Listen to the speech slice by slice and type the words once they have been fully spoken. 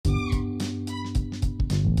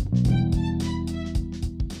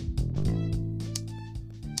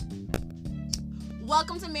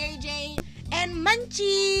Welcome to Mary Jane and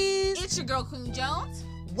Munchies. It's your girl, Queen Jones.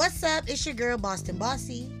 What's up? It's your girl, Boston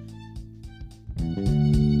Bossy.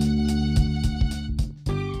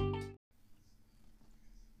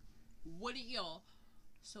 What did y'all?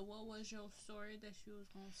 So what was your story that you was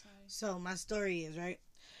going to say? So my story is, right,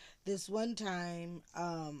 this one time,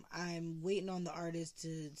 I'm waiting on the artist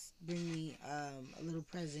to bring me a little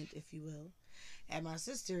present, if you will. And my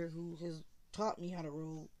sister, who has taught me how to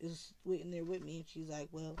roll, is waiting there with me. And she's like,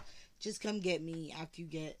 well, just come get me after you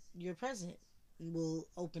get your present. And we'll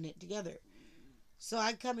open it together. So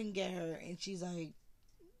I come and get her. And she's like,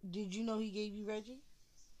 did you know he gave you Reggie?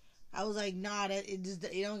 I was like, nah, it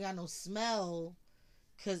don't got no smell.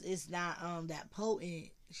 Because it's not that potent.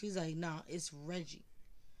 She's like, nah, it's Reggie.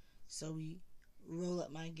 So we roll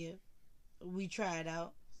up my gift. We try it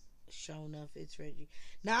out. Sure enough, it's Reggie.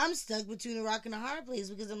 Now I'm stuck between a rock and a hard place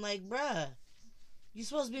because I'm like, bruh, you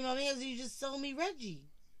supposed to be my man, so you just sold me Reggie.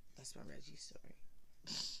 That's my Reggie story.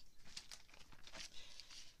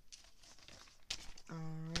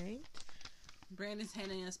 Alright. Brandon's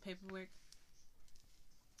handing us paperwork.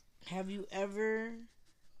 Have you ever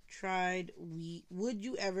tried weed? Would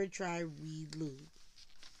you ever try weed lube?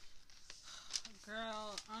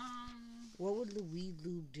 Girl, what would the weed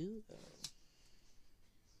lube do, though?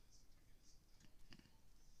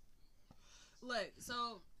 Look,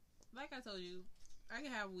 so, like I told you, I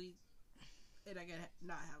can have weed, and I can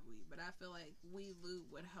not have weed, but I feel like weed lube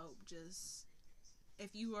would help just,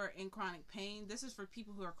 if you are in chronic pain, this is for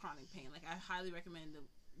people who are chronic pain, like, I highly recommend the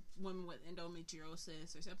women with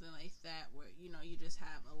endometriosis or something like that, where, you know, you just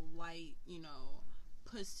have a light, you know,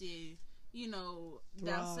 pussy, you know,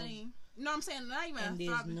 that saying, you know what I'm saying? Not even and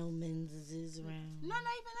there's no men's around. No, not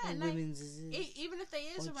even that. Women's even if they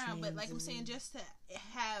is around, but like I'm saying, just to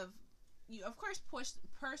have, you, of course,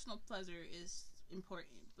 personal pleasure is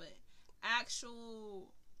important, but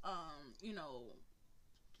actual, you know,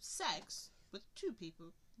 sex with two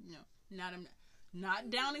people, you know, not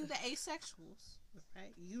downing the asexuals,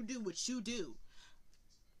 right? You do what you do.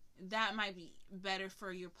 That might be better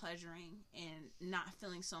for your pleasuring and not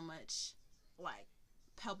feeling so much like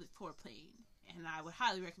pelvic floor pain. And I would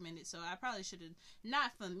highly recommend it. So I probably should have,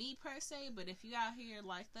 not for me per se, but if you out here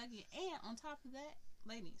like thugging, and on top of that,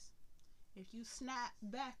 ladies, if you snap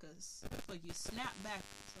backers, or you snap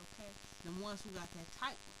backers, okay, the ones who got that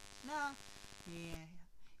tight one, nah, yeah,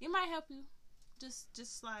 it might help you. Just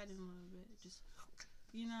slide in a little bit. Just,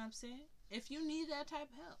 you know what I'm saying? If you need that type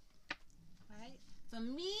of help, right? For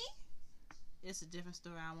me, it's a different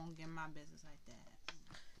story. I won't get my business like that.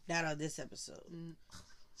 Not on this episode.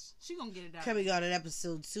 She gonna get it out. Coming on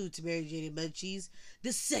episode 2 to Mary Jane and Munchies,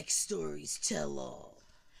 the sex stories tell all.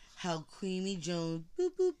 How Queenie Jones,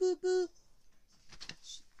 boop, boop, boop, boop.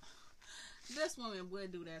 This woman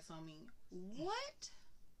would do that on me. What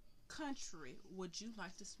country would you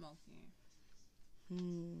like to smoke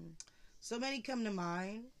in? So many come to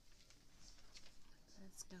mind.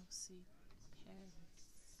 Let's go see Paris.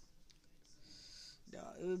 No,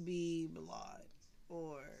 it would be Milan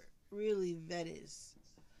or really Venice.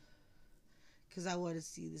 Because I want to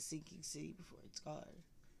see the sinking city before it's gone.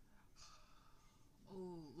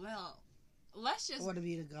 Oh, well, let's just... I want to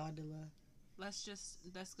be in a gondola. Let's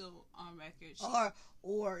go on record.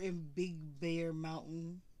 Or in Big Bear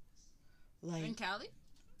Mountain. Like in Cali?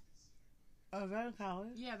 Oh, is that in Cali?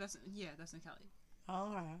 Yeah, that's in Cali.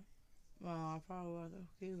 Oh, okay. Well, I probably want to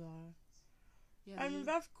ski line. Yeah, I mean,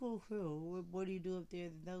 that's cool too. What do you do up there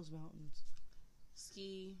in those mountains?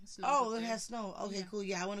 Ski, snow. Oh, it has snow. Okay, yeah. Cool.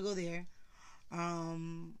 Yeah, I want to go there. I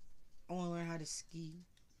want to learn how to ski.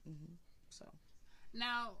 So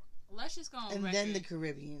now let's just go on and record. then the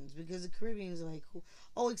Caribbeans, because the Caribbeans are like cool.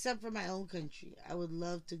 Oh, except for my own country, I would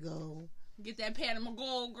love to go get that Panama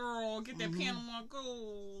gold, girl. Get that Panama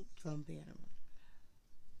gold from Panama.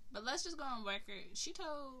 But let's just go on record. She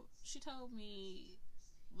told me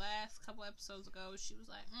last couple episodes ago. She was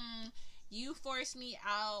like, "You forced me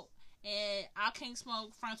out, and I can't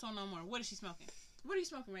smoke frontal no more." What is she smoking? What are you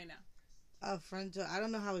smoking right now? Frontal. I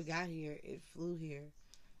don't know how it got here. It flew here.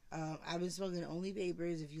 I've been smoking only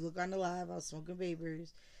vapors. If you look on the live, I was smoking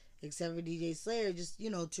vapors, except for DJ Slayer, just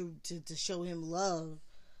to show him love.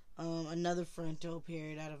 Another frontal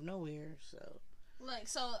appeared out of nowhere. So look,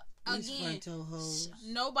 so again,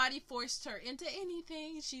 nobody forced her into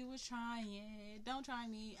anything. She was trying. Don't try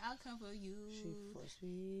me. I'll come for you. She forced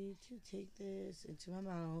me to take this into my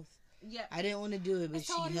mouth. Yeah, I didn't want to do it, but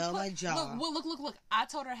she held my jaw. Look! I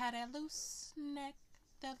told her I had that loose neck,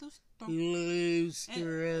 that loose throat. Loose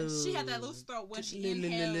throat. She had that loose throat when she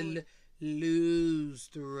inhaled. Loose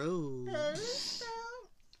throat.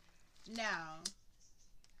 Now,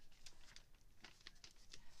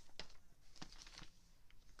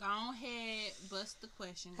 Go ahead, bust the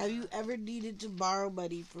question. Have you ever needed to borrow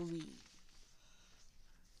money for weed?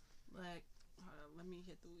 Like, hold on, let me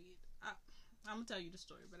hit the weed. I'm gonna tell you the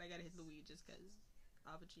story, but I gotta hit the weed just because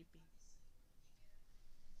of a GP.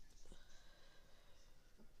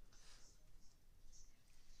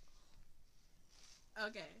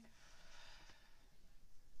 Okay.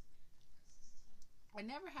 I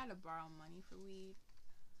never had to borrow money for weed,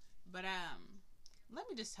 but let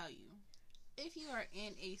me just tell you, if you are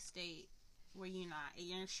in a state where you're not,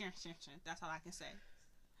 that's all I can say.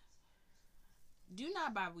 Do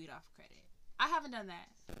not buy weed off credit. I haven't done that.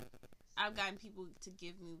 I've gotten people to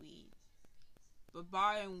give me weed, but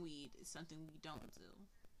borrowing weed is something we don't do.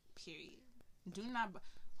 Period. Do not.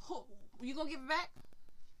 You gonna give it back?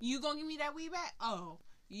 You gonna give me that weed back? Oh,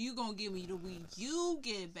 you gonna give me the weed? You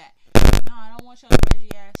get it back? No, I don't want your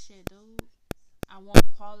Reggie ass shit, dude. I want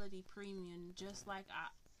quality premium, just like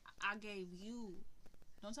I gave you.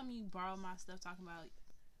 Don't tell me you borrow my stuff talking about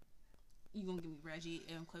you gonna give me Reggie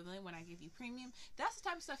equivalent when I give you premium. That's the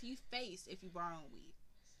type of stuff you face if you borrow weed.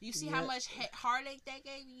 You see how much heartache that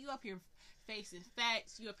gave you? You up here facing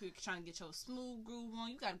facts. You up here trying to get your smooth groove on.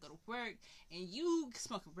 You gotta go to work and you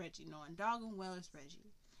smoking Reggie, knowing doggone well it's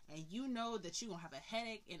Reggie. And you know that you gonna have a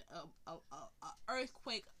headache and a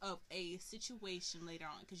earthquake of a situation later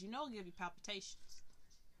on, because you know it'll give you palpitations.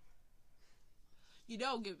 You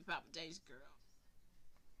don't give me palpitations, girl.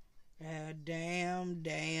 Damn.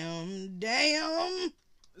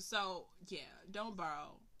 So, yeah, don't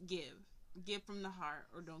borrow. Give. Give from the heart,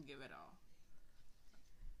 or don't give at all.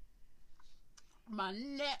 My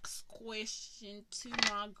next question to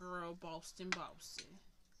my girl, Boston Bossy.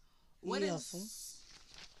 What is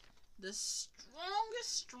the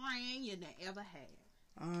strongest strain you ever had?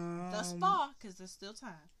 Thus far, because there's still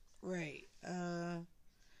time. Right.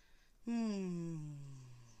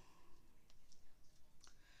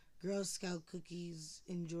 Girl Scout cookies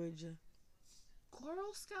in Georgia.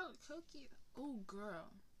 Girl Scout cookie? Oh,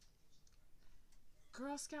 girl.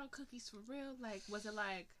 Girl Scout cookies for real? Like, was it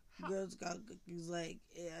like... Girl Scout cookies, like,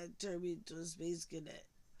 it turned me into a space cadet.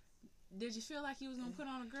 Did you feel like you was going to put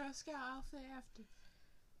on a Girl Scout outfit after?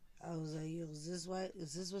 I was like, yo, is this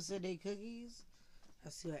what's in their cookies? I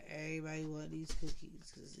see why everybody want these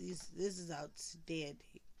cookies, because this is outstanding.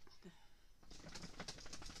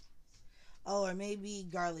 Oh, or maybe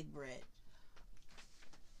garlic bread.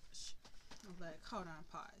 Like, hold on,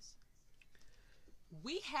 pause.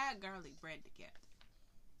 We had garlic bread together.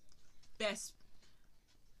 Best.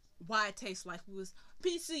 Why it tastes like we was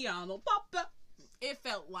Pizziano Papa. It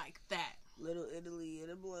felt like that. Little Italy in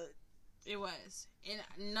the blood. It was. And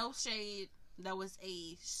no shade. That was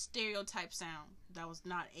a stereotype sound. That was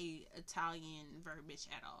not a Italian verbiage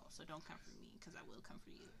at all. So don't come for me, because I will come for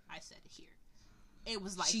you. I said it here. It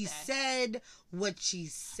was like she that. She said what she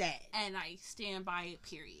said. And I stand by it,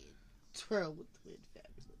 period. Twirl with the wind,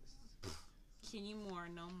 fabulous. Can you more?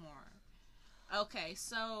 No more. Okay,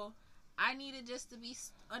 so I needed just to be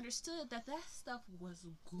understood that stuff was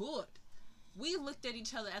good. We looked at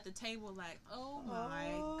each other at the table like, oh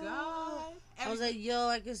my God. I was like, yo,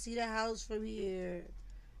 I can see the house from here.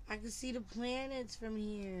 I can see the planets from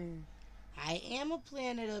here. I am a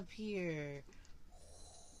planet up here.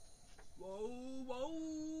 Whoa, whoa,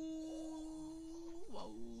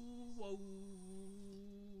 whoa, whoa.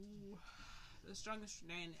 The strongest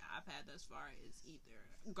strain I've had thus far is either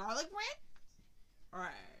garlic bread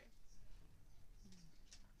or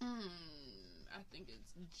I think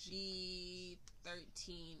it's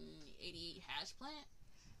G1388 hash plant.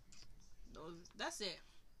 That's it.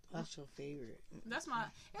 That's your favorite. That's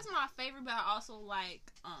my favorite, but I also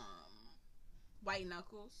like white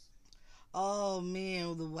knuckles. Oh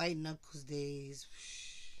man, the white knuckles days.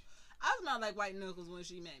 I smelled like white knuckles when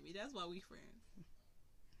she met me. That's why we friends.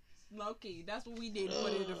 Low key, that's what we did to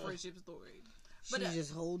put in the friendship story. But she's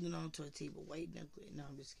just holding on to a table, white knuckle. No,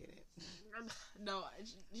 I'm just kidding. No,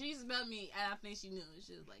 she smelled me, and I think she knew.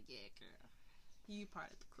 She was like, "Yeah, girl, you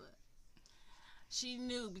part of the club." She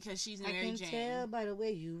knew because she's Mary Jane. I can tell by the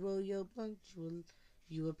way you roll your blunt,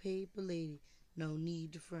 you a paper lady. No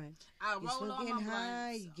need to front. I roll on my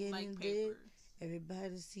high, blunts getting like big.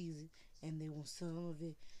 Everybody sees it, and they want some of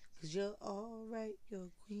it. Cause you're all right,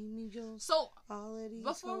 you're Queenie Jones. So,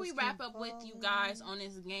 before we wrap up with you guys on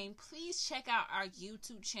this game, please check out our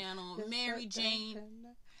YouTube channel, Mary Jane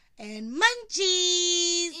and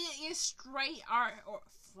Munchies. It is straight our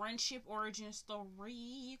friendship origin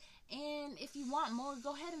story. And if you want more,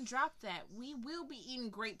 go ahead and drop that. We will be eating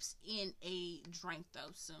grapes in a drink,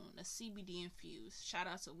 though, soon. A CBD infused. Shout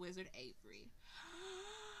out to Wizard Avery.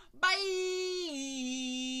 Bye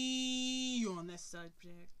on this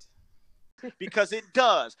subject. because it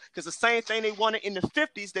does. Because the same thing they wanted in the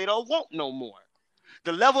 50s, they don't want no more.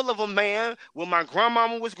 The level of a man when my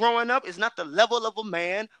grandmama was growing up is not the level of a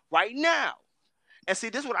man right now. And see,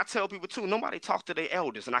 this is what I tell people too. Nobody talk to their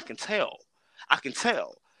elders, and I can tell. I can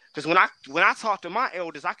tell. Because when I talk to my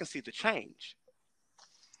elders, I can see the change.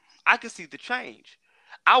 I can see the change.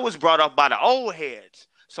 I was brought up by the old heads.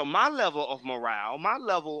 So my level of morale, my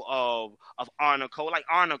level of honor code, like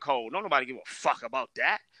honor code, don't nobody give a fuck about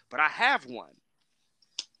that. But I have one.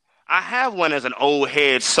 I have one as an old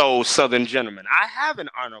head soul southern gentleman. I have an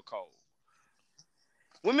honor code.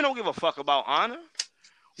 Women don't give a fuck about honor.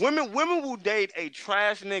 Women will date a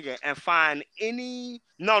trash nigga and find any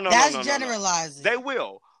That's no. generalizing. They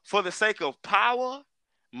will for the sake of power,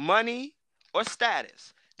 money, or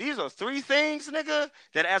status. These are three things, nigga,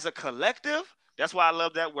 that as a collective, that's why I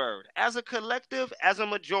love that word. As a collective, as a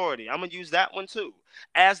majority, I'm gonna use that one too.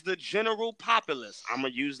 As the general populace, I'm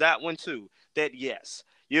gonna use that one too. That yes,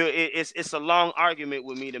 it's a long argument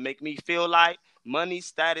with me to make me feel like money,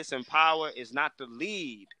 status, and power is not the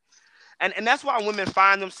lead. And that's why women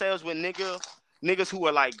find themselves with niggas who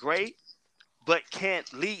are like great but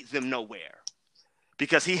can't lead them nowhere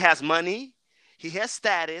because he has money, he has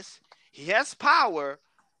status, he has power,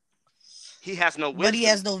 he has no But he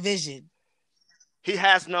has wisdom, no vision. he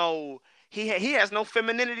has no he has no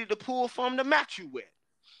femininity to pull from to match you with.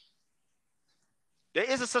 There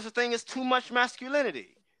isn't such a thing as too much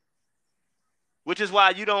masculinity, which is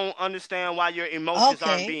why you don't understand why your emotions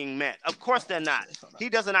aren't Okay. being met. Of course they're not. He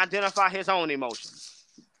doesn't identify his own emotions,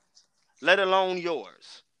 let alone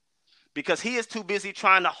yours. Because he is too busy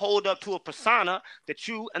trying to hold up to a persona that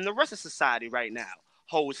you and the rest of society right now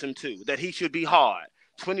holds him to, that he should be hard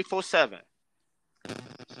 24/7.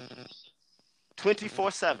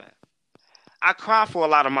 24/7. I cry for a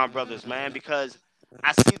lot of my brothers, man, because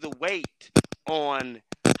I see the weight on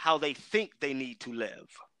how they think they need to live.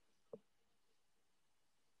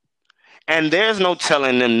 And there's no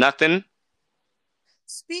telling them nothing.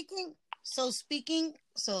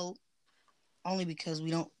 So only because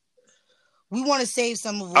we want to save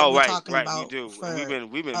some of what Oh, we're right, talking right, we about do. And for man,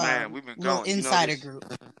 we've been little going. You know insider this. group.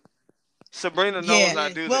 Sabrina knows Yeah.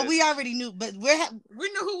 I do Well, this. we already knew, but We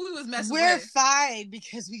knew who we was messing we're with. fine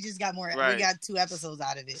because we just got more. Right. We got 2 episodes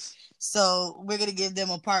out of it, so we're gonna give them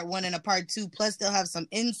a part 1 and a part 2. Plus, they'll have some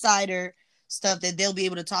insider stuff that they'll be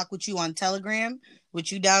able to talk with you on Telegram,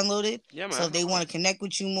 which you downloaded. Yeah, man. So if they want to connect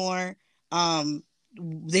with you more,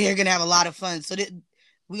 they're gonna have a lot of fun. So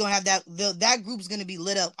we're gonna have that group's gonna be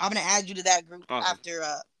lit up. I'm gonna add you to that group after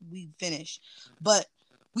we finish. But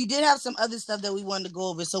we did have some other stuff that we wanted to go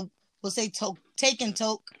over. So we'll say take and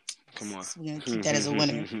toke. Come on. So we're gonna keep that as a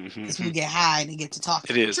winner because we get high and get to talk.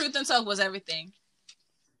 It is. Truth and Talk was everything.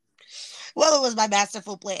 Well, it was my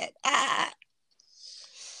masterful plan.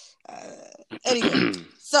 Anyway,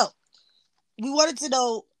 so we wanted to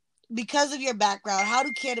know, because of your background, how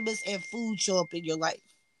do cannabis and food show up in your life?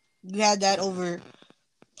 You had that over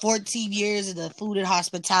 14 years in the food and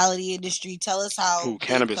hospitality industry. Tell us how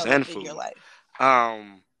cannabis and food in your life.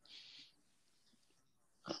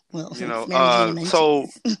 Well, you know, and I'm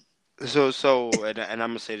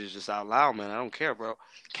gonna say this just out loud, man. I don't care, bro.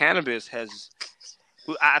 Cannabis has.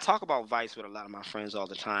 I talk about vice with a lot of my friends all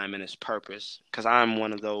the time and its purpose, because I'm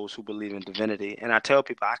one of those who believe in divinity, and I tell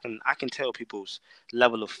people I can tell people's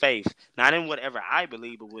level of faith, not in whatever I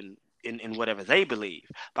believe, but in whatever they believe,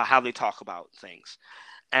 by how they talk about things.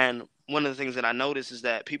 And one of the things that I notice is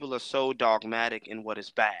that people are so dogmatic in what is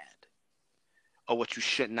bad or what you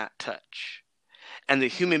should not touch. And the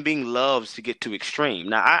human being loves to get to extreme.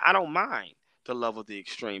 Now, I don't mind the love of the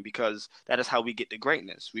extreme, because that is how we get to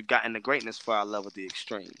greatness. We've gotten to greatness for our love of the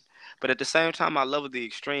extreme. But at the same time, our love of the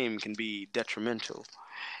extreme can be detrimental.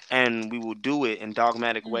 And we will do it in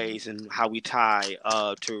dogmatic ways and how we tie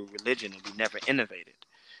to religion, and we never innovated.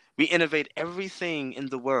 We innovate everything in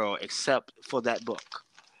the world except for that book,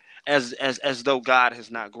 as though God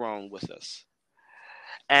has not grown with us.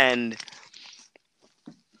 And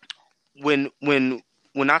when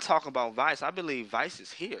I talk about vice, I believe vice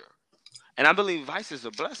is here, and I believe vice is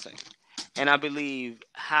a blessing, and I believe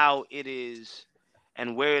how it is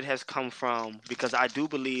and where it has come from, because I do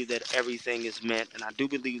believe that everything is meant, and I do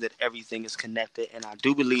believe that everything is connected, and I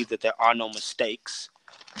do believe that there are no mistakes.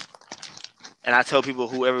 And I tell people,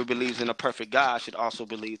 whoever believes in a perfect God should also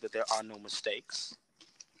believe that there are no mistakes.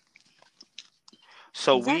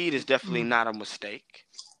 So weed is definitely not a mistake.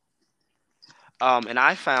 And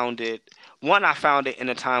I found it in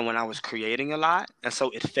a time when I was creating a lot, and so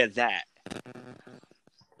it fed that.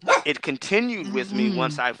 It continued with me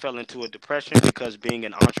once I fell into a depression, because being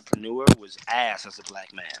an entrepreneur was ass as a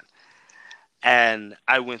black man. And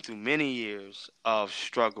I went through many years of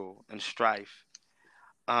struggle and strife,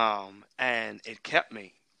 and it kept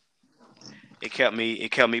me. It kept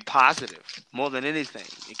me positive more than anything.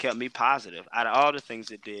 It kept me positive. Out of all the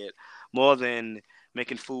things it did, more than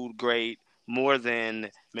making food great, more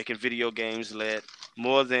than making video games lit,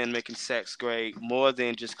 more than making sex great, more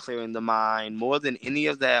than just clearing the mind, more than any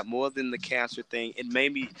of that, more than the cancer thing, it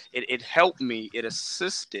made me. It helped me. It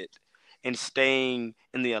assisted in staying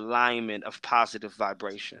in the alignment of positive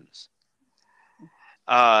vibrations.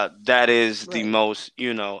 That is the Right. most,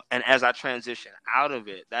 and as I transition out of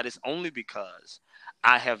it, that is only because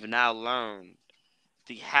I have now learned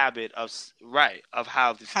the habit of right of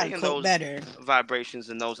how to How to stay in cope those better. vibrations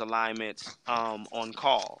and those alignments on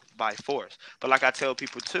call by force. But like I tell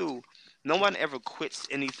people too, no one ever quits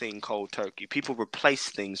anything cold turkey. People replace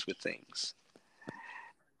things with things.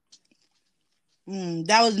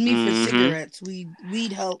 That was me for Hmm. cigarettes.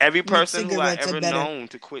 We'd help Every make person who I cigarettes a ever better known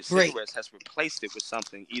to quit break. cigarettes has replaced it with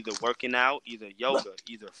something, either working out, either yoga,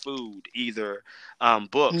 either food, either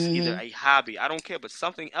books, either Hmm. a hobby. I don't care, but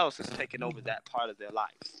something else has taken over that part of their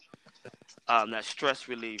life. That stress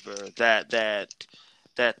reliever,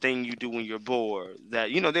 that thing you do when you're bored. That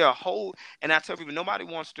there are whole. And I tell people, nobody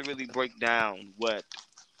wants to really break down what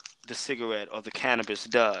the cigarette or the cannabis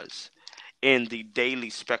does in the daily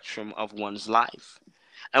spectrum of one's life.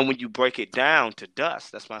 And when you break it down to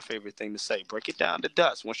dust, that's my favorite thing to say. Break it down to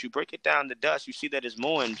dust. Once you break it down to dust, you see that it's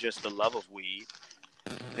more than just the love of weed.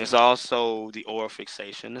 There's also the oral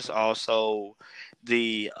fixation. There's also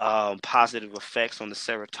the positive effects on the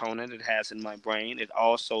serotonin it has in my brain. It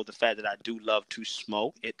also the fact that I do love to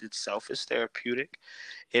smoke. It itself is therapeutic.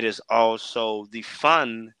 It is also the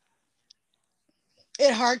fun.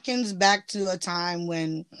 It harkens back to a time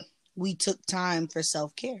when we took time for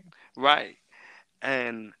self care. Right.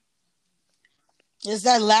 And It's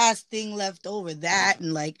that last thing left over. That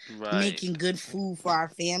and like right. making good food for our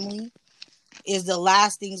family is the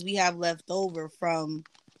last things we have left over from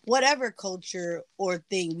whatever culture or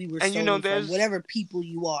thing we were And stolen from, there's whatever people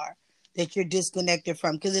you are that you're disconnected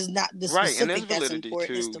from. Because it's not the right, and there's specific that's validity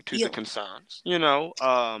important, it's to the the feeling. concerns.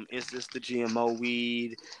 Is this the GMO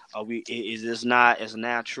weed? Is this not as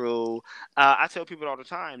natural? I tell people all the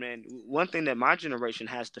time, and one thing that my generation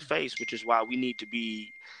has to face, which is why we need to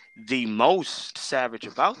be the most savage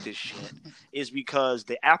about this shit, is because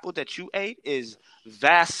the apple that you ate is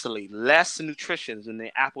vastly less nutritious than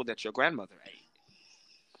the apple that your grandmother ate.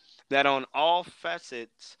 That on all But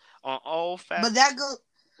facets,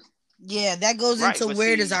 that goes right? into But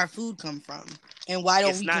where does see, our food come from, and why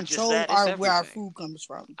don't it's we not just control that; it's our where our everything. food comes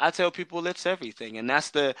from? I tell people it's everything, and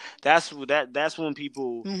that's when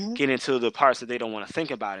people Hmm. get into the parts that they don't want to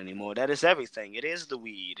think about anymore. That is everything. It is the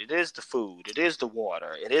weed, it is the food, it is the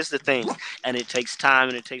water, it is the thing, and it takes time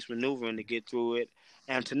and it takes maneuvering to get through it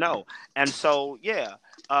and to know. And so, yeah,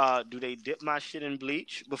 do they dip my shit in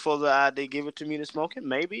bleach before they give it to me to smoke it?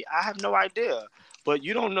 Maybe I have no idea. But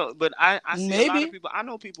you don't know. But I see a lot of Maybe people. I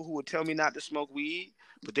know people who would tell me not to smoke weed,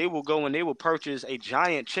 but they will go and they will purchase a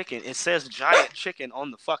giant chicken. It says giant chicken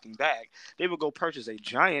on the fucking bag. They will go purchase a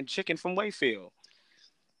giant chicken from Wayfield.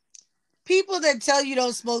 people that tell you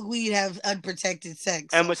don't smoke weed have unprotected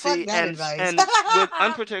sex. And So but fuck see, that advice. and with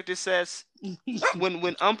unprotected sex,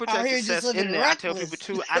 when Out unprotected here just says in living there, I tell people reckless.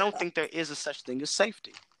 too, I don't think there is a such thing as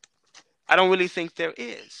safety. I don't really think there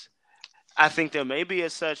is. I think there may be a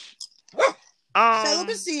such um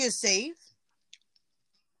Celibacy is safe.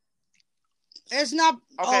 It's not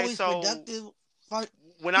okay, always so productive,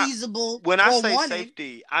 when I feasible, when I or say wanted,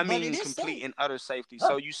 safety, I but it mean is complete safe. and utter safety.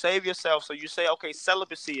 So you save yourself. So you say, okay,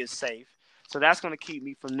 celibacy is safe. So that's going to keep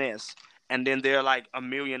me from this. And then there are like a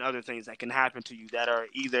million other things that can happen to you that are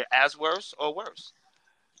either as worse or worse.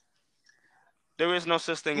 There is no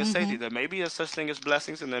such thing as safety. Hmm. There may be a such thing as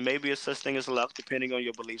blessings, and there may be a such thing as luck, depending on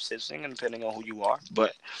your belief system and depending on who you are.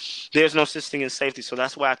 But there's no such thing as safety. So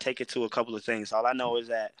that's why I take it to a couple of things. All I know is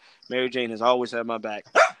that Mary Jane has always had my back.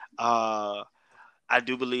 Uh, I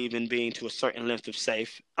do believe in being to a certain length of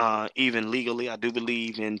safe, even legally. I do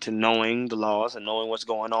believe into knowing the laws and knowing what's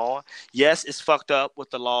going on. Yes, it's fucked up what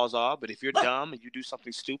the laws are, but if you're dumb and you do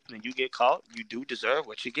something stupid and you get caught, you do deserve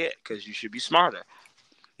what you get because you should be smarter.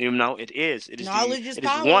 It is. Knowledge is It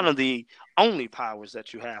is one power. of the only powers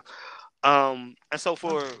that you have. And so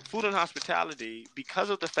for food and hospitality, because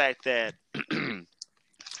of the fact that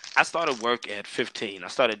I started work at 15, I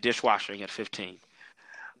started dishwashing at 15.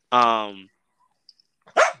 Um,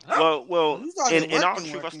 Oh, you started in all working,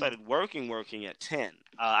 truth, I working. started working at 10.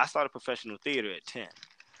 I started professional theater at 10.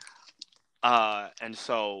 And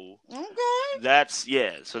so Okay. that's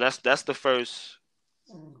yeah. So that's the first.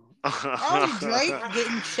 All right, Drake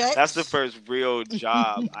getting That's the checks. first real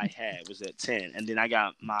job I had was at 10, and then I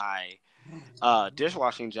got my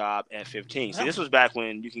dishwashing job at 15. See, this was back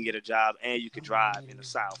when you can get a job and you could drive in the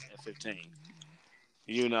South at 15.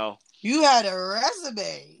 You know, You had a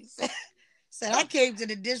resume. Said I came to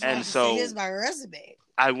the and dishwasher. Say here's so my resume.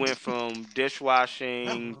 I went from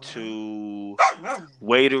dishwashing to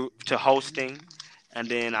waiter to hosting, and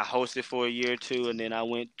then I hosted for a year or two, and then I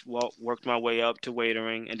worked my way up to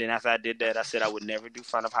waitering, and then after I did that, I said I would never do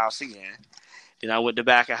front of house again. Then I went to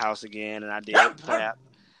back of house again, and I did prep,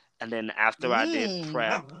 and then after I did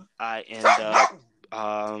prep, I ended up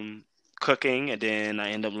cooking, and then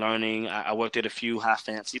I ended up learning. I worked at a few high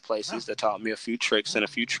fancy places that taught me a few tricks and a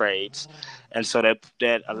few trades, and so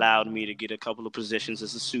that allowed me to get a couple of positions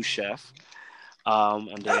as a sous chef.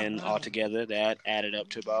 And then altogether, that added up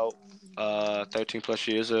to about 13 plus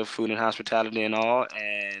years of food and hospitality and all,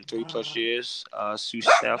 and 3 plus years sous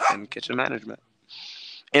chef and kitchen management.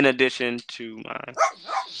 In addition to my,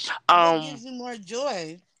 What um, gives you more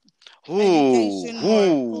joy? ooh, Education or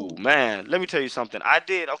ooh, food? man, let me tell you something. I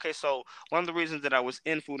did okay. So one of the reasons that I was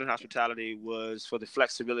in food and hospitality was for the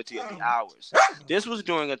flexibility of the hours. This was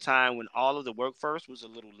during a time when all of the workforce was a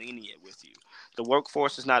little lenient with you. The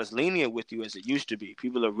workforce is not as lenient with you as it used to be.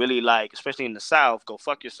 People are really like, especially in the South, go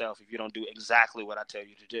fuck yourself if you don't do exactly what I tell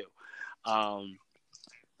you to do. Um,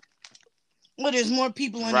 Well, there's more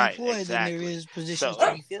people right, unemployed than there exactly. is positions to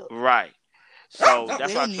So, be filled. right. So They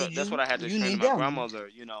that's don't need that's what you. I had to You explain to need my them. grandmother.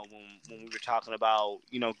 When we were talking about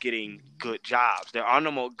getting good jobs, there are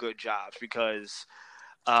no more good jobs because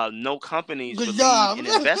no companies Good believe job. in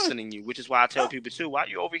investing in you. Which is why I tell people too, why are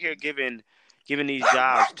you over here giving these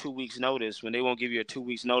jobs 2 weeks notice when they won't give you a 2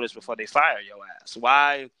 weeks notice before they fire your ass?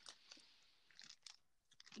 Why?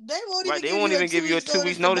 They won't Right? even They give won't you a even two give you a weeks two notice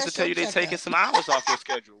weeks to notice to mess tell your you they're check taking up. some hours off your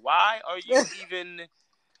schedule. Why are you even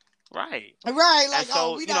right? Right, And like,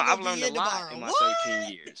 oh, so, we not I've gonna be learned a here lot tomorrow. in my 13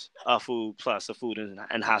 What? years of food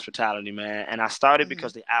and hospitality, man. And I started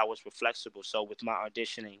because the hours were flexible. So with my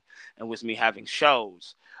auditioning and with me having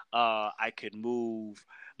shows, I could move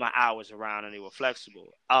my hours around and they were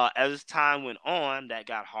flexible. As time went on, that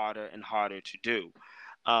got harder and harder to do.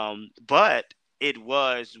 But it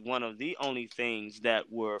was one of the only things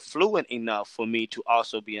that were fluent enough for me to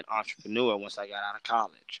also be an entrepreneur once I got out of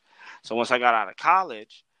college. So once I got out of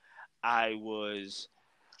college, I was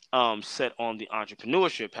set on the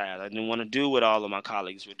entrepreneurship path. I didn't want to do what all of my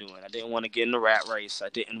colleagues were doing. I didn't want to get in the rat race. I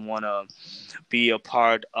didn't want to be a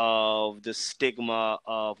part of the stigma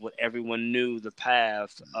of what everyone knew the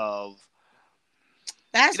path of.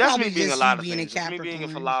 That's That's me probably being a just you lot of being a things. That's me being a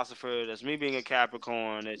Capricorn. philosopher. That's me being a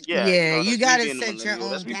Capricorn. Yeah, Yeah, you that's me gotta being a set your millennial.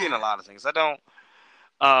 That's own me being a path. lot of things. I don't.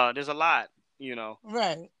 There's a lot.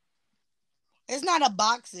 Right. It's not a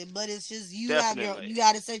boxing, but it's just you Definitely.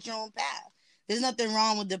 gotta set your own path. There's nothing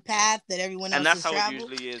wrong with the path that everyone And else that's has how it traveled,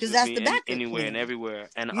 usually is because with that's me the backup anywhere and plan. everywhere.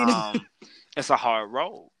 And You know. it's a hard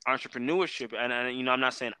road. Entrepreneurship, and I'm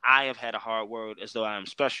not saying I have had a hard road as though I am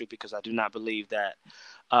special because I do not believe that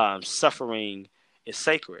suffering is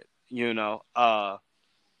sacred.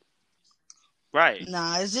 Right,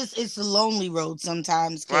 Nah, it's a lonely road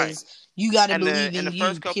sometimes right. because you got to And believe in in the you.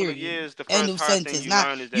 first couple of Period. years, the End first of hard thing sentence. you Not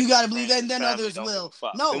learn is you that got your to believe, friends and and then family others don't give a will.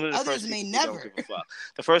 fuck. Them No, are the others first may people who don't never. give a fuck.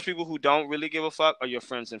 The first people who don't really give a fuck are your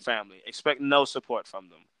friends and family. Expect no support from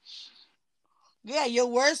them. Yeah, your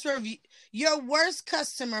worst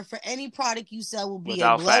customer for any product you sell will be a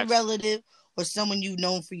Without blood facts. relative or someone you've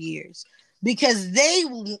known for years, because they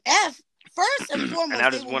will first and And foremost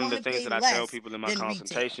that they is will one of want the to things pay that I tell less people in my than retail,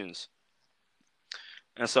 consultations.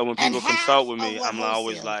 And so when and people consult half with of me, what I'm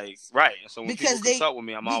always wholesale like, is, right. And so when people because they consult with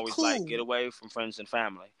me, I'm be always like, get cool. away from friends and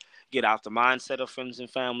family. Get out the mindset of friends and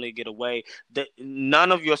family. Get away.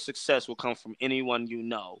 None of your success will come from anyone you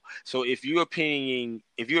know. So if you're pinging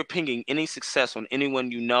any success on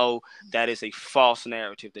anyone you know, that is a false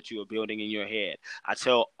narrative that you are building in your head. I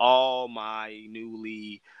tell all my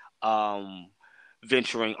newly um,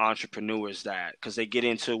 venturing entrepreneurs that because they get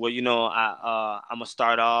into I'm gonna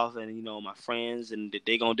start off and my friends and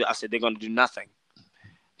they gonna do. I said they're gonna do nothing.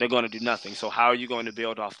 They're gonna do nothing. So how are you going to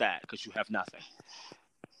build off that? Because you have nothing.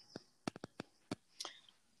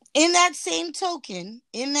 In that same token,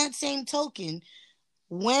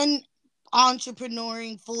 when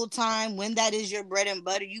entrepreneuring full time, when that is your bread and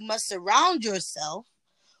butter, you must surround yourself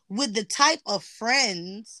with the type of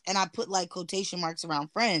friends, and I put like quotation marks around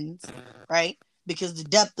friends, right? Because the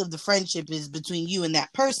depth of the friendship is between you and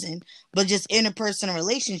that person, but just interpersonal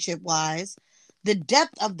relationship wise, the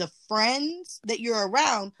depth of the friends that you're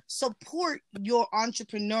around support your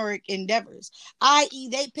entrepreneuric endeavors, i.e.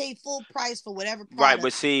 they pay full price for whatever product. Right,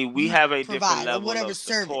 but see, we you have a different provide or level whatever of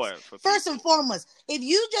service. support for First people. and foremost, if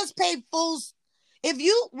you just pay if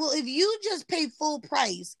you just pay full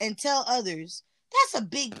price and tell others, that's a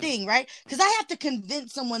big thing, right? Because I have to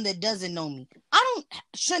convince someone that doesn't know me.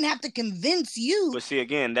 Shouldn't have to convince you. But see,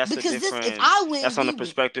 again, that's a because different. if I win, that's on the we win.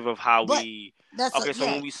 perspective of how But we. that's Okay, so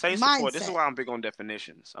when we say support, this is mindset. why I'm big on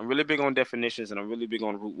definitions. I'm really big on definitions, and I'm really big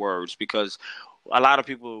on root words, because a lot of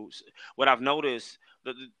people, what I've noticed,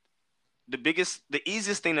 the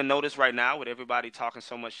easiest thing to notice right now with everybody talking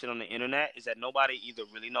so much shit on the internet is that nobody either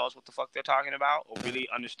really knows what the fuck they're talking about or really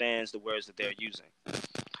understands the words that they're using.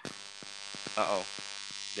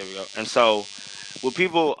 There we go. And so, with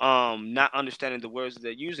people not understanding the words that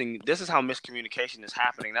they're using, this is how miscommunication is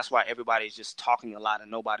happening. That's why everybody's just talking a lot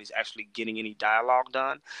and nobody's actually getting any dialogue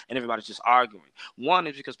done, and everybody's just arguing. One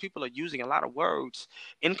is because people are using a lot of words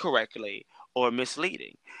incorrectly or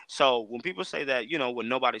misleading. So when people say that, when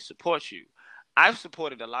nobody supports you, I've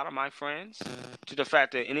supported a lot of my friends to the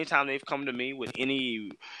fact that anytime they've come to me with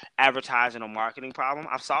any advertising or marketing problem,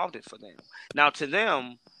 I've solved it for them. Now, to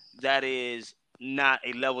them, that is not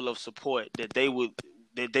a level of support that they would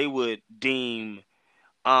deem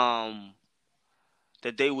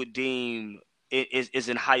is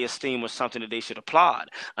in high esteem or something that they should applaud,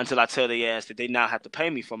 until I tell their ass that they now have to pay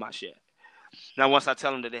me for my shit. Now, once I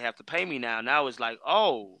tell them that they have to pay me now it's like,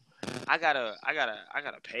 oh, I gotta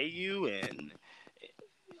pay you, and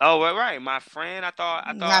right, my friend. I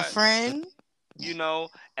thought my friend.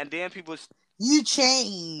 And then people. You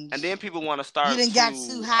changed. And then people want to start you done got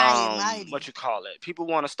too high and mighty. What you call it? People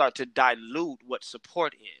want to start to dilute what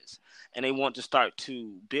support is, and they want to start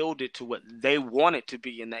to build it to what they want it to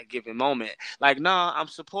be in that given moment. Like, nah, I'm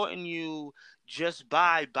supporting you just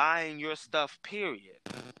by buying your stuff, period.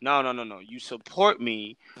 No. You support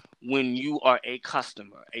me when you are a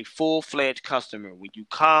customer, a full-fledged customer. When you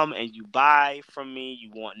come and you buy from me,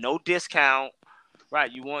 you want no discount. Right,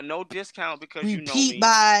 you want no discount because you know me. You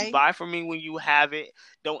buy from me when you have it.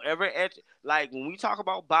 Don't ever like when we talk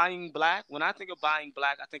about buying black. When I think of buying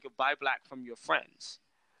black, I think of buy black from your friends.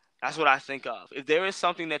 That's what I think of. If there is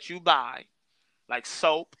something that you buy, like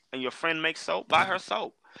soap, and your friend makes soap, buy her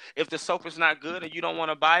soap. If the soap is not good and you don't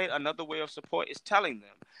want to buy it, another way of support is telling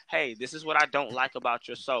them, "Hey, this is what I don't like about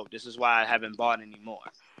your soap. This is why I haven't bought anymore."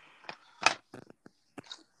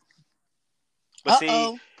 But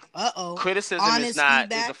see. Criticism honest is not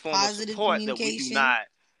feedback, is a form of support that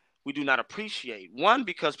we do not appreciate. One,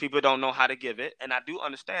 because people don't know how to give it, and I do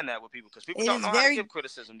understand that with people, because people don't know how to give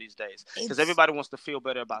criticism these days, because everybody wants to feel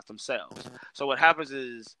better about themselves. So what happens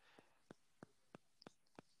is,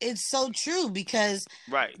 it's so true, because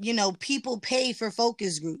right, people pay for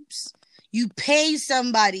focus groups. You pay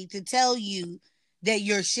somebody to tell you that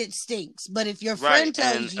your shit stinks, but if your friend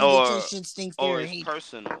tells you that your shit stinks, or it's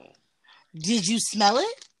personal. Did you smell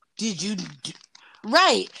it? Did you?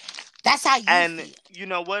 Right. That's how you feel. You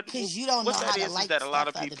know what? Because you don't know how to like is that a lot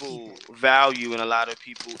of people value, and a lot of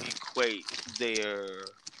people equate their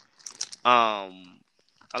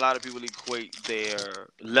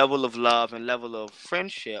level of love and level of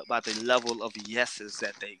friendship by the level of yeses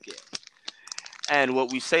that they get. And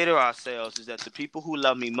what we say to ourselves is that the people who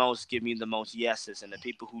love me most give me the most yeses, and the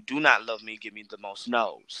people who do not love me give me the most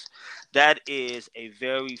no's. That is a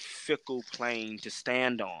very fickle plane to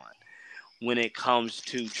stand on when it comes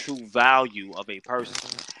to true value of a person.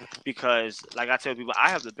 Because, like I tell people, I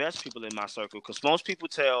have the best people in my circle, because most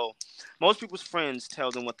people's friends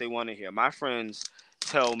tell them what they want to hear. My friends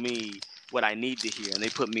tell me what I need to hear, and they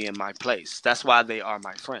put me in my place. That's why they are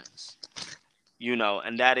my friends.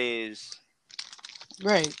 And that is...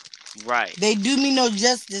 Right. They do me no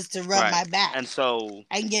justice to rub my back. And so...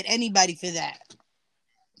 I can get anybody for that.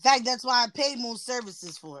 In fact, that's why I pay most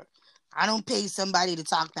services for it. I don't pay somebody to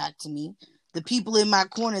talk back to me. The people in my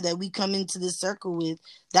corner that we come into this circle with,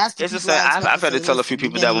 that's the people I've had to tell a few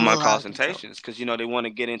people that with my consultations, because, they want to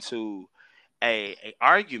get into a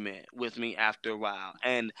argument with me after a while.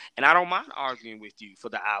 And I don't mind arguing with you for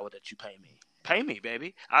the hour that you pay me. Pay me,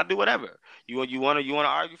 baby. I'll do whatever. You want to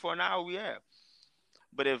argue for an hour? Yeah.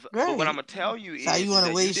 But but what I'm gonna tell you is that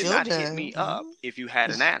you did not hit me up if you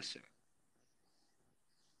had an answer.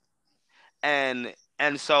 And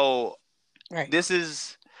so this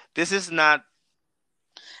is not...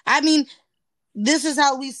 I mean, this is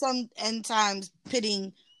how we sometimes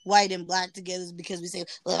pitting white and black together, because we say,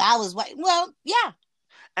 well, I was white. Well, yeah.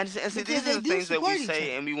 And see, these are the things that we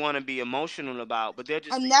say and we want to be emotional about, but they're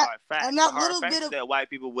just the hard facts. The hard facts that white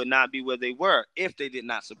people would not be where they were if they did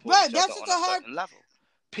not support each other on a certain level.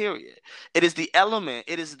 Period. It is the element.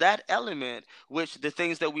 It is that element which the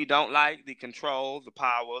things that we don't like, the control, the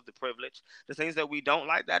power, the privilege, the things that we don't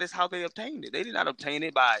like. That is how they obtained it. They did not obtain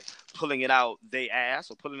it by pulling it out they ass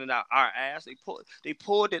or pulling it out our ass. They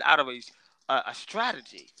pulled it out of a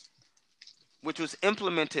strategy which was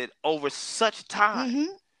implemented over such time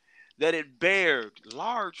Mm-hmm. that it bared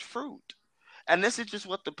large fruit. And this is just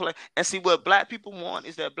what the play. And see, what black people want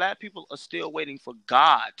is that black people are still waiting for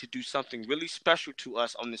God to do something really special to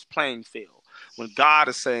us on this playing field. When God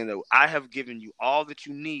is saying that I have given you all that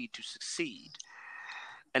you need to succeed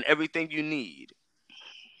and everything you need.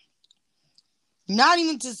 Not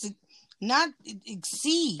even to not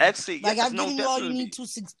exceed. Exceed. Like, Yes, I've no, given you all you definitely. need to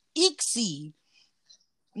exceed.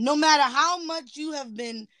 No matter how much you have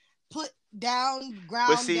been put down,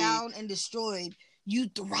 ground down, and destroyed, you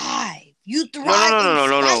thrive. You thrive.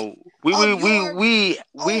 No. We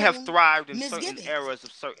have thrived in misgivings. certain eras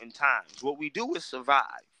of certain times. What we do is survive.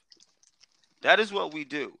 That is what we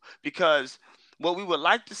do. Because what we would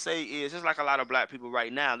like to say is, it's like a lot of black people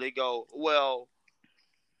right now. They go, well,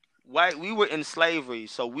 we were in slavery,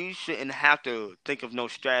 so we shouldn't have to think of no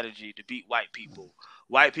strategy to beat white people.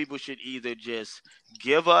 White people should either just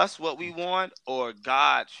give us what we want, or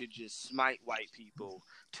God should just smite white people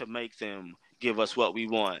to make them give us what we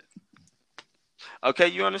want. Okay,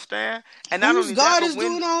 you understand? And not only God that, is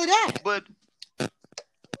doing all of that. But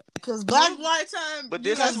because black lifetime. But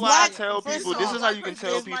this is why I tell people. This is how you can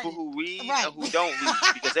tell people who read and who don't read,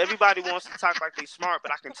 because everybody wants to talk like they smart,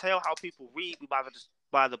 but I can tell how people read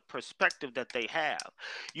by the perspective that they have.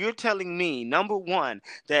 You're telling me, number one,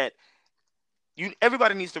 that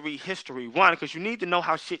everybody needs to read history. One, because you need to know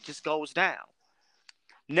how shit just goes down.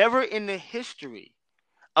 Never in the history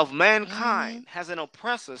of mankind has an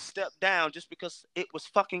oppressor stepped down just because it was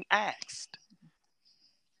fucking asked.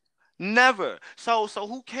 Never. So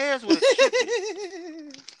who cares what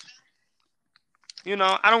it should be? You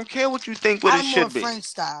know, I don't care what you think what it should be. French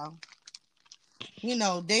style. You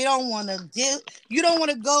know, they don't want to get. You don't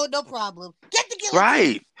want to go. No problem. Get the guillotine.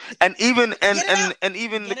 Right. And even and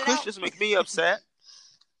even the Christians make me upset.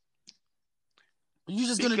 You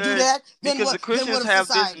just gonna do that? Then because what, the Christians have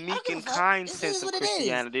this meek and kind sense of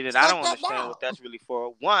Christianity that I don't understand what that's really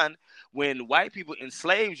for. One, when white people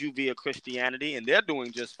enslaved you via Christianity and they're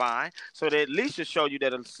doing just fine, so they at least just show you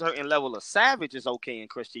that a certain level of savage is okay in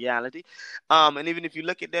Christianity. And even if you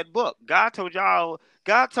look at that book, God told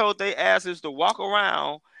they asses to walk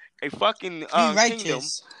around a fucking kingdom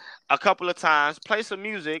a couple of times, play some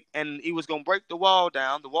music, and he was going to break the wall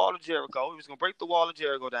down, the wall of Jericho. He was going to break the wall of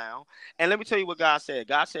Jericho down. And let me tell you what God said.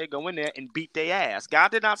 God said go in there and beat their ass.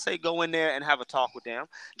 God did not say go in there and have a talk with them.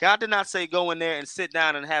 God did not say go in there and sit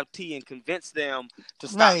down and have tea and convince them to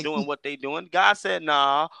stop doing what they doing. God said,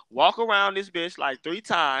 nah, walk around this bitch like 3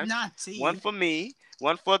 times. Not tea. One for me,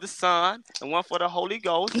 one for the Son, and one for the Holy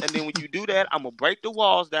Ghost. And then when you do that, I'm going to break the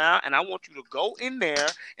walls down, and I want you to go in there,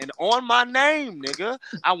 and on my name, nigga,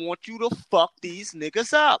 I want you to fuck these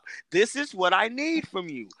niggas up. This is what I need from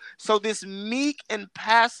you. So this meek and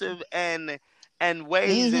passive and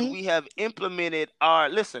ways that we have implemented our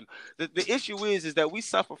the issue is that we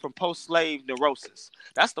suffer from post-slave neurosis.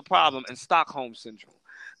 That's the problem, and Stockholm syndrome.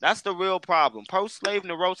 That's the real problem. Post-slave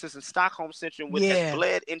neurosis and Stockholm syndrome, which has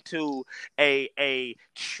bled into a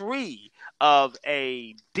tree of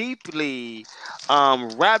a deeply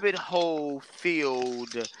rabbit hole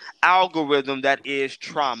filled algorithm that is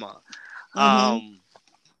trauma.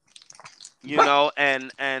 You know,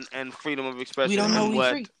 and freedom of expression. We don't know and we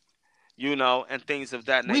free. You know, and things of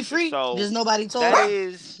that nature. We free. So there's nobody told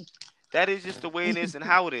us. That is just the way it is and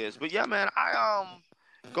how it is. But yeah, man, I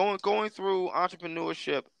going through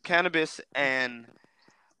entrepreneurship, cannabis, and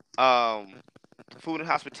food and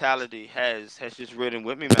hospitality has just ridden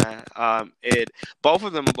with me, man. Both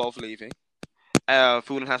of them are both leaving.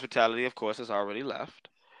 Food and hospitality, of course, has already left.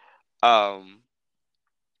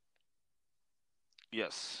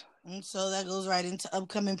 Yes. So that goes right into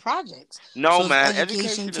upcoming projects. No, man.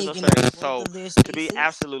 Education is a thing. So, to be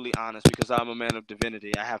absolutely honest, because I'm a man of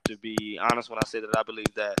divinity, I have to be honest when I say that I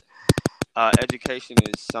believe that education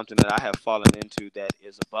is something that I have fallen into that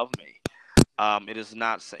is above me. It is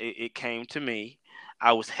not. It came to me.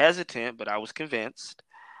 I was hesitant, but I was convinced.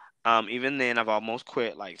 Even then, I've almost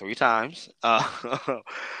quit like 3 times. Because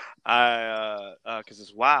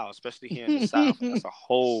it's wild, especially here in the South. That's a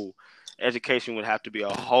whole. Education would have to be a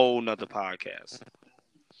whole nother podcast.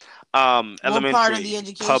 Elementary, what part of the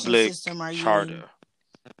education public, system are you charter.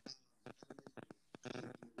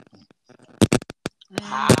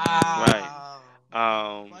 Wow.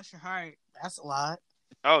 Right. Bless your heart. That's a lot.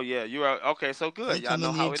 Oh yeah, you are okay. So good. Y'all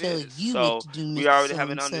know how it is. So we already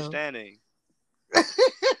have an understanding.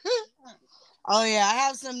 Oh yeah, I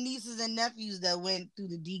have some nieces and nephews that went through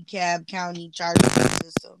the DeKalb County charter school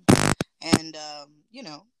system, and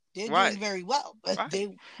they're doing Right, very well. But right. they,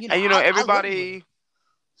 And I lived with them, everybody.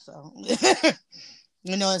 so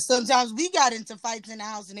and sometimes we got into fights in the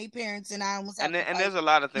house, and they parents and I almost have to And fight. there's a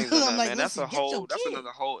lot of things in I'm that, like, man. That's listen, a get your whole. That's kid. another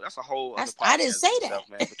whole. That's a whole other I didn't podcast say in that. itself,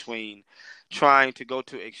 man. Between trying to go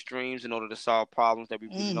to extremes in order to solve problems that we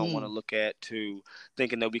really don't want Mm-hmm. to look at, to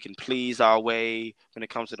thinking that we can please our way when it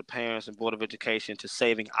comes to the parents and board of education, to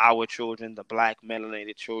saving our children, the black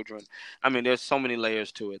melanated children. I mean, there's so many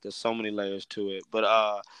layers to it. There's so many layers to it.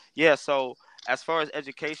 But yeah. So as far as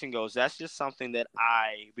education goes, that's just something that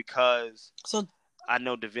because So I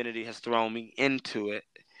know divinity has thrown me into it,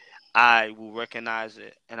 I will recognize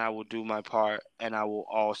it and I will do my part, and I will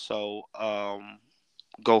also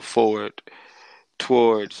go forward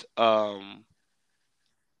towards um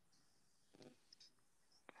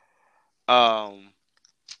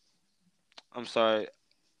I'm sorry,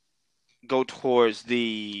 go towards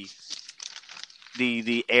the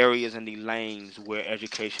areas and the lanes where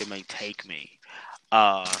education may take me.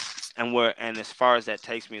 Uh and as far as that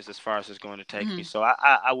takes me is as far as it's going to take me. Mm-hmm. So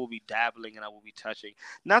I will be dabbling and I will be touching.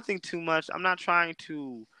 Nothing too much. I'm not trying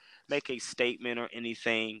to make a statement or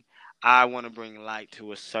anything. I want to bring light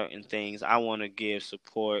to a certain things. I want to give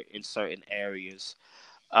support in certain areas.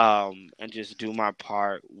 And just do my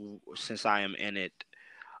part since I am in it.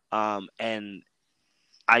 And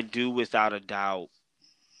I do without a doubt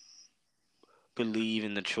believe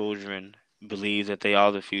in the children, believe that they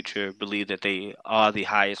are the future, believe that they are the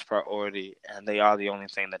highest priority, and they are the only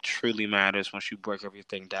thing that truly matters once you break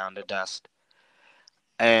everything down to dust.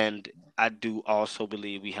 And I do also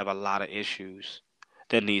believe we have a lot of issues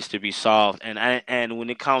that needs to be solved. And when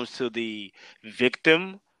it comes to the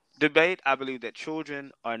victim debate, I believe that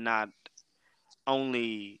children are not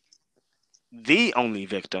only the only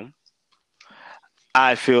victim.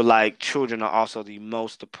 I feel like children are also the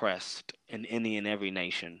most oppressed in any and every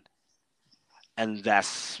nation, and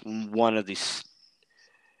that's one of the.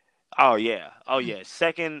 Oh yeah, oh yeah.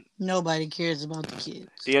 Second, nobody cares about the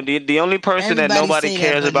kids. the only person that Everybody nobody say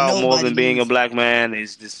that, cares but about more nobody than being a means it. black man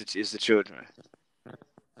is the children.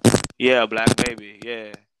 Yeah, black baby.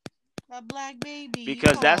 Yeah, A black baby.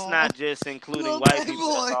 because that's Oh, not just including little white black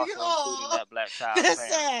people. That's boy. also including Oh, that black child's that's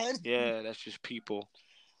parent. sad. Yeah, that's just people.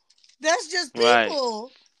 That's just Right,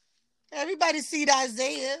 people. Everybody see the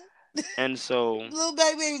Isaiah. and so Little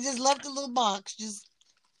black baby just left a little box. Just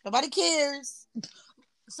nobody cares.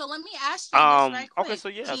 So let me ask you this right Okay, quick. so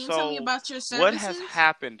yeah, Can you tell me so about your what has services?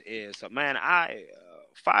 happened is, man, I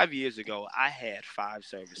 5 years ago I had five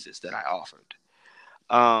services that I offered.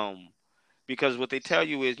 Um, because what they tell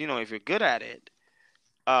you is, if you're good at it,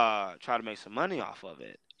 try to make some money off of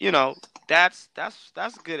it. That's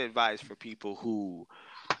good advice for people who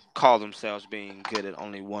call themselves being good at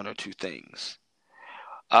only one or two things.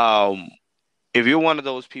 Um, if you're one of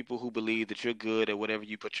those people who believe that you're good at whatever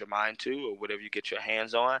you put your mind to or whatever you get your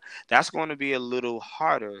hands on, that's going to be a little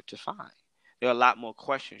harder to find. There are a lot more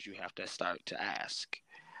questions you have to start to ask.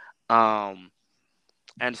 Um,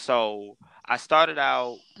 and so I started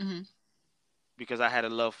out Mm-hmm. because I had a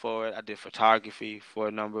love for it. I did photography for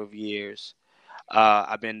a number of years.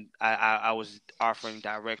 I was offering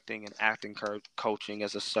directing and acting coaching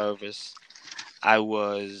as a service. I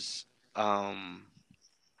was um,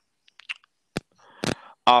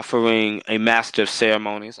 offering a master of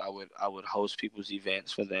ceremonies. I would host people's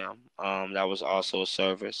events for them. That was also a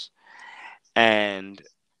service, and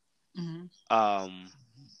Mm-hmm. um,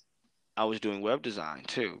 I was doing web design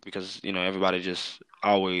too because everybody just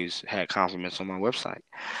always had compliments on my website.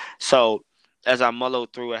 So as I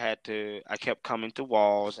mullowed through, I kept coming to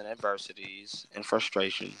walls and adversities and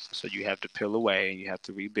frustrations. So you have to peel away and you have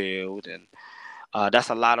to rebuild, and that's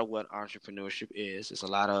a lot of what entrepreneurship is. It's a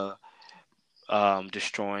lot of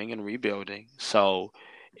destroying and rebuilding. So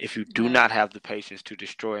if you do Right. not have the patience to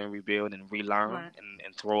destroy and rebuild and relearn Right.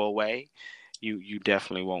 and throw away, you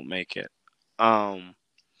definitely won't make it. Um,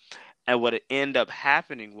 and what it ended up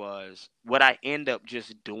happening was what I ended up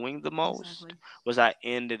just doing the most Exactly. was I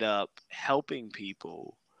ended up helping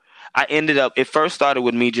people. It first started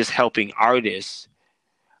with me just helping artists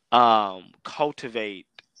cultivate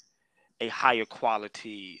a higher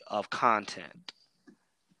quality of content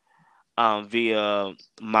via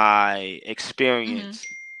my Mm-hmm. experience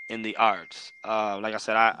in the arts. Like I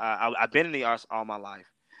said, I've been in the arts all my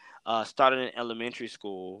life. Started in elementary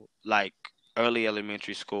school, like early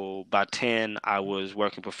elementary school. By 10, I was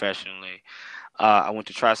working professionally. I went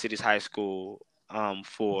to Tri Cities High School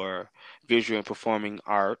for visual and performing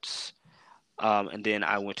arts, and then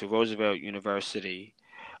I went to Roosevelt University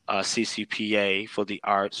CCPA for the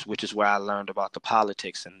arts, which is where I learned about the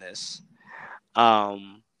politics in this.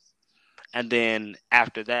 Um, and then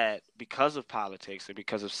after that, because of politics or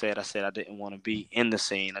because of said, I said I didn't want to be in the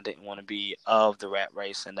scene. I didn't want to be of the rat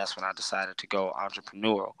race, and that's when I decided to go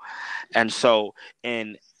entrepreneurial. And so,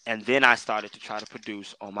 and and then I started to try to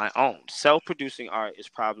produce on my own. Self-producing art is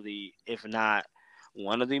probably, if not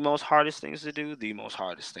one of the most hardest things to do, the most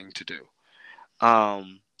hardest thing to do.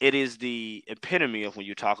 It is the epitome of when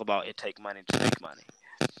you talk about it take money to make money.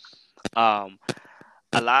 Um,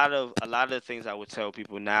 a lot of the things I would tell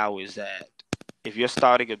people now is that if you're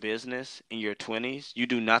starting a business in your 20s, you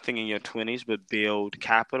do nothing in your 20s but build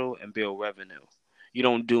capital and build revenue. You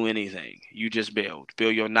don't do anything. You just build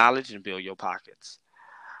your knowledge and build your pockets.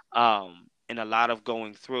 And a lot of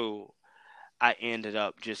going through, I ended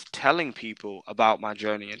up just telling people about my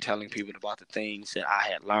journey and telling people about the things that I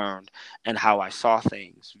had learned and how I saw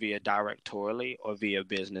things via directorially or via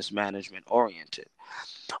business management oriented.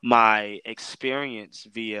 My experience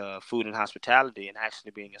via food and hospitality and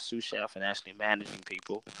actually being a sous chef and actually managing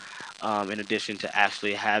people, in addition to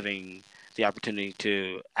actually having the opportunity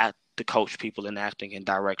to act, to coach people in acting and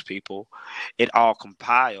direct people, it all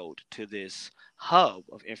compiled to this hub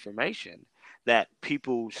of information that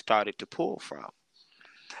people started to pull from.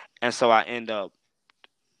 And so I ended up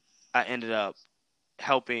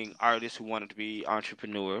helping artists who wanted to be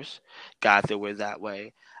entrepreneurs, got their way that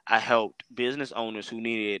way. I helped business owners who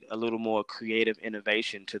needed a little more creative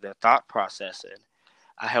innovation to their thought processing.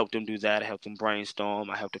 I helped them do that. I helped them brainstorm.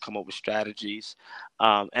 I helped them come up with strategies.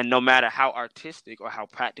 And no matter how artistic or how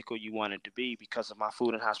practical you want it to be, because of my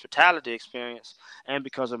food and hospitality experience and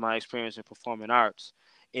because of my experience in performing arts,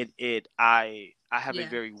 I have a Yeah.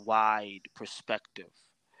 very wide perspective,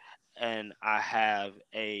 and I have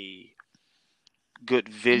a good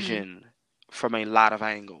Mhm. vision from a lot of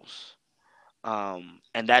angles.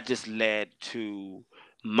 And that just led to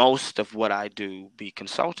most of what I do be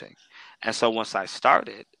consulting. And so once I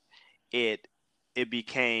started, it it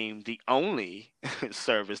became the only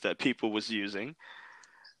service that people was using.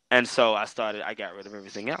 And so I got rid of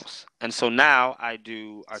everything else. And so now I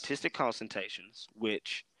do artistic consultations,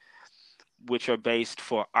 which are based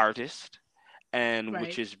for artists and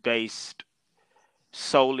which Right. is based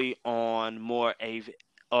solely on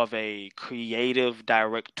of a creative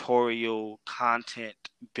directorial content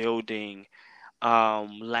building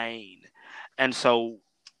lane. And so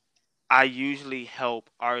I usually help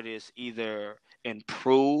artists either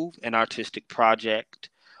improve an artistic project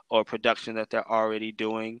or production that they're already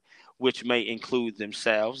doing, which may include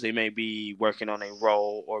themselves. They may be working on a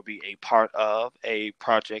role or be a part of a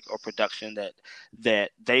project or production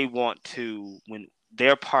that they want to, when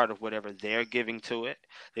they're part of whatever they're giving to it,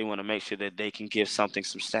 they want to make sure that they can give something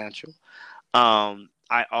substantial.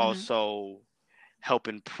 I Mhm. also help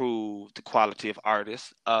improve the quality of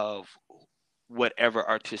artists of whatever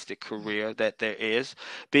artistic career that there is.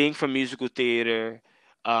 Being from musical theater,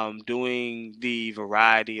 doing the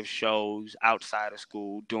variety of shows outside of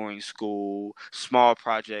school, during school, small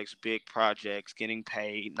projects, big projects, getting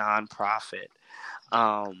paid, nonprofit.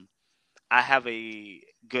 Um, I have a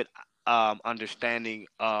good understanding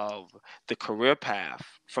of the career path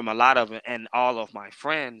from a lot of it, and all of my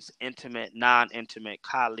friends, intimate, non-intimate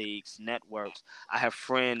colleagues, networks. I have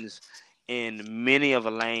friends in many of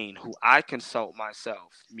a lane who I consult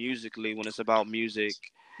myself musically when it's about music,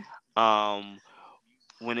 um,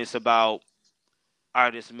 when it's about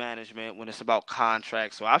artist management, when it's about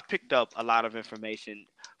contracts. So I've picked up a lot of information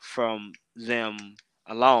from them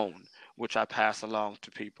alone, which I pass along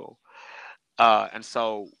to people. And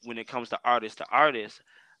so when it comes to artists,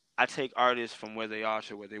 I take artists from where they are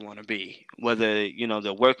to where they want to be. Whether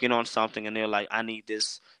they're working on something and they're like, I need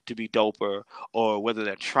this to be doper, or whether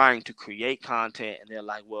they're trying to create content and they're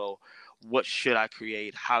like, well, what should I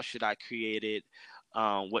create? How should I create it?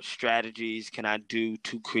 What strategies can I do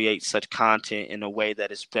to create such content in a way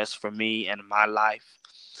that is best for me and my life?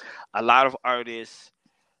 A lot of artists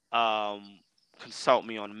um, consult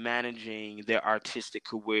me on managing their artistic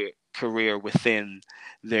career within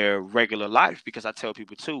their regular life, because I tell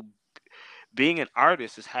people too, being an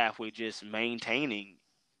artist is halfway just maintaining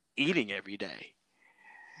eating every day.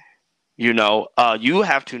 You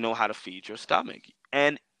have to know how to feed your stomach,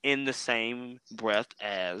 and in the same breath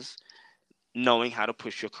as knowing how to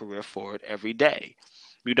push your career forward every day.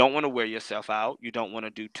 You don't want to wear yourself out. You don't want to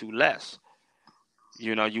do too less.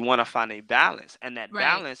 You want to find a balance, and that Right.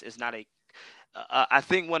 balance is not a I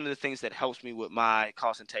think one of the things that helps me with my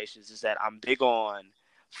consultations is that I'm big on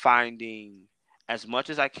finding as much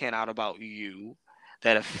as I can out about you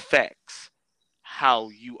that affects how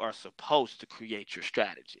you are supposed to create your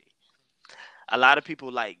strategy. a lot of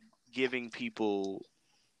people like giving people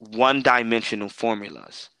one-dimensional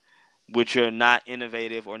formulas, which are not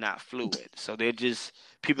innovative or not fluid. So they're just,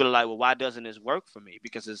 people are like, well, why doesn't this work for me?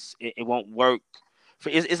 Because it won't work.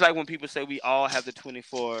 It's like when people say we all have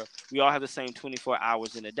the same 24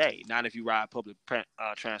 hours in a day. Not if you ride public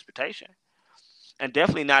transportation, and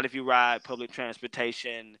definitely not if you ride public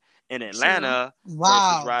transportation in Atlanta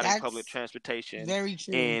versus riding public transportation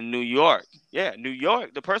in New York. Yeah, New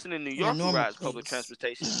York. The person in New York who rides public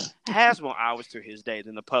transportation has more hours to his day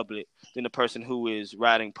than the person who is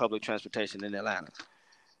riding public transportation in Atlanta.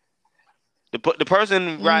 The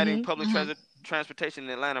person riding public transportation in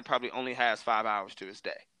Atlanta probably only has 5 hours to his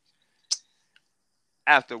day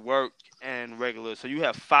after work and regular. So you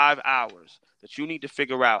have 5 hours that you need to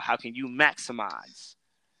figure out how can you maximize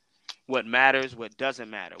what matters, what doesn't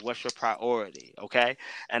matter, what's your priority, okay?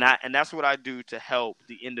 And that's what I do to help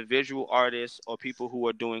the individual artists or people who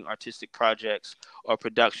are doing artistic projects or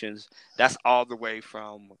productions. That's all the way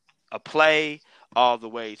from a play all the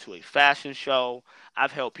way to a fashion show.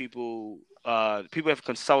 I've helped people. People have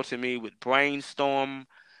consulted me with brainstorm.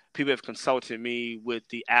 People have consulted me with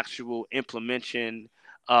the actual implementation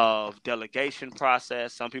of delegation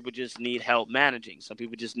process. Some people just need help managing. Some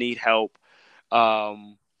people just need help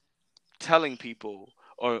telling people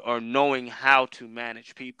or knowing how to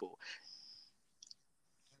manage people.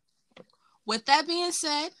 With that being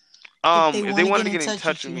said, if they want to get in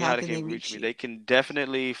touch with me, how they can reach me? They can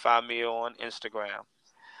definitely find me on Instagram.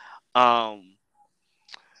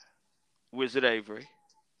 Wizard Avery.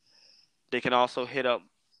 They can also hit up.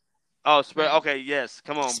 Oh, spell. Okay, yes.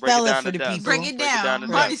 Come on, break it down to dust. Break it down,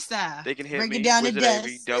 money style. They can hit me. Wizard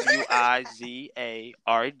Avery.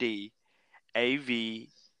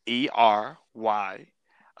 WIZARDAVERY.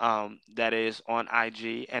 That is on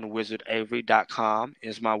IG, and wizardavery.com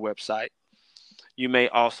is my website. You may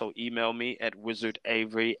also email me at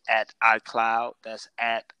wizardavery@iCloud. That's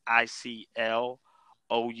at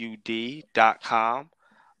ICLOUD.com.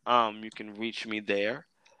 You can reach me there.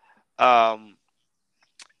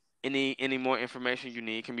 Any more information you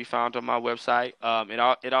need can be found on my website.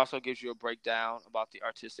 It also gives you a breakdown about the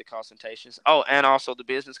artistic consultations. Oh, and also the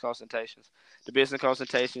business consultations. The business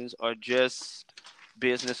consultations are just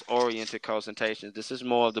business-oriented consultations. This is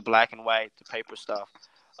more of the black and white, the paper stuff.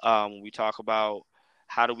 We talk about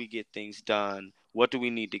how do we get things done? What do we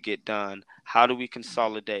need to get done? How do we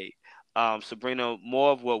consolidate? Sabrina,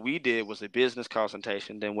 more of what we did was a business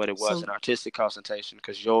consultation than what it was an artistic consultation,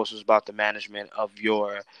 because yours was about the management of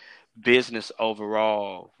your business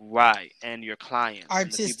overall, right, and your clients,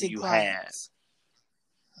 artistic and the people you clients.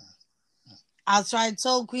 I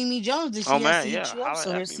told Queen Me Jones that she has to hit you up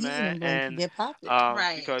so her season can get popping.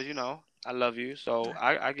 Right. Because, I love you, so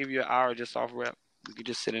I give you an hour just off rep. We could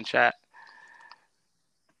just sit and chat.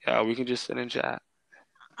 Yeah, we can just sit and chat.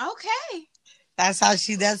 Okay. That's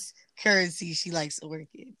currency she likes to work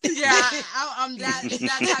in. Yeah, I'm that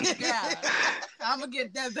type of girl. I'm gonna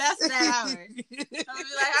get the best of that hour. I'm gonna be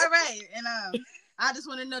like, all right, and I just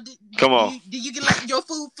want to know, come on, do you get like your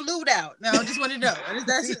food flued out? No, I just want to know.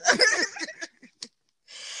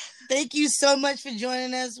 Thank you so much for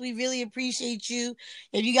joining us. We really appreciate you.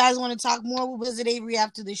 If you guys want to talk more with Wizard Avery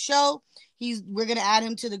after the show, we're going to add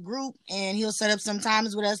him to the group, and he'll set up some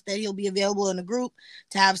times with us that he'll be available in the group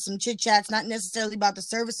to have some chit chats, not necessarily about the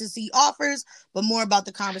services he offers, but more about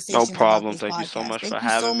the conversation. No problem. Thank you so much for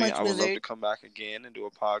having me. I would love to come back again and do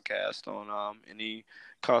a podcast on any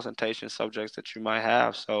consultation subjects that you might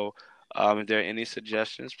have. So if there are any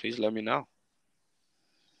suggestions, please let me know.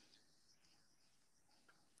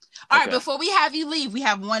 All right, before we have you leave, we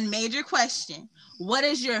have one major question. What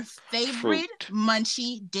is your favorite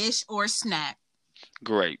munchie dish or snack?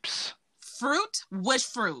 Grapes. Fruit? Which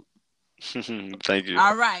fruit? Thank you.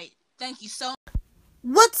 All right. Thank you so much.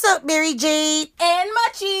 What's up, Mary Jade? And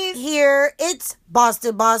Munchies. Here, it's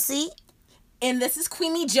Boston Bossy. And this is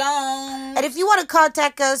Queenie Jones. And if you want to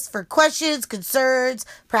contact us for questions, concerns,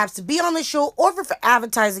 perhaps to be on the show, or for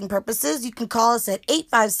advertising purposes, you can call us at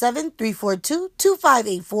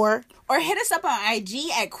 857-342-2584. Or hit us up on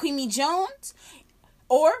IG at Queenie Jones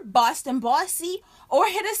or Boston Bossy. Or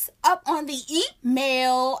hit us up on the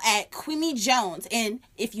email at Queenie Jones. And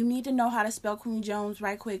if you need to know how to spell Queenie Jones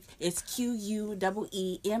right quick, it's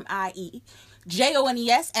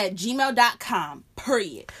QUEEMIEJONES@gmail.com.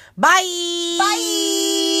 Period. Bye. Bye.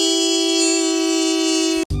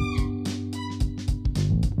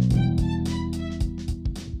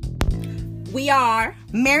 We are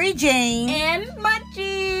Mary Jane and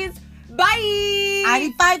Munchies. Bye.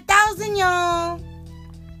 95,000, y'all.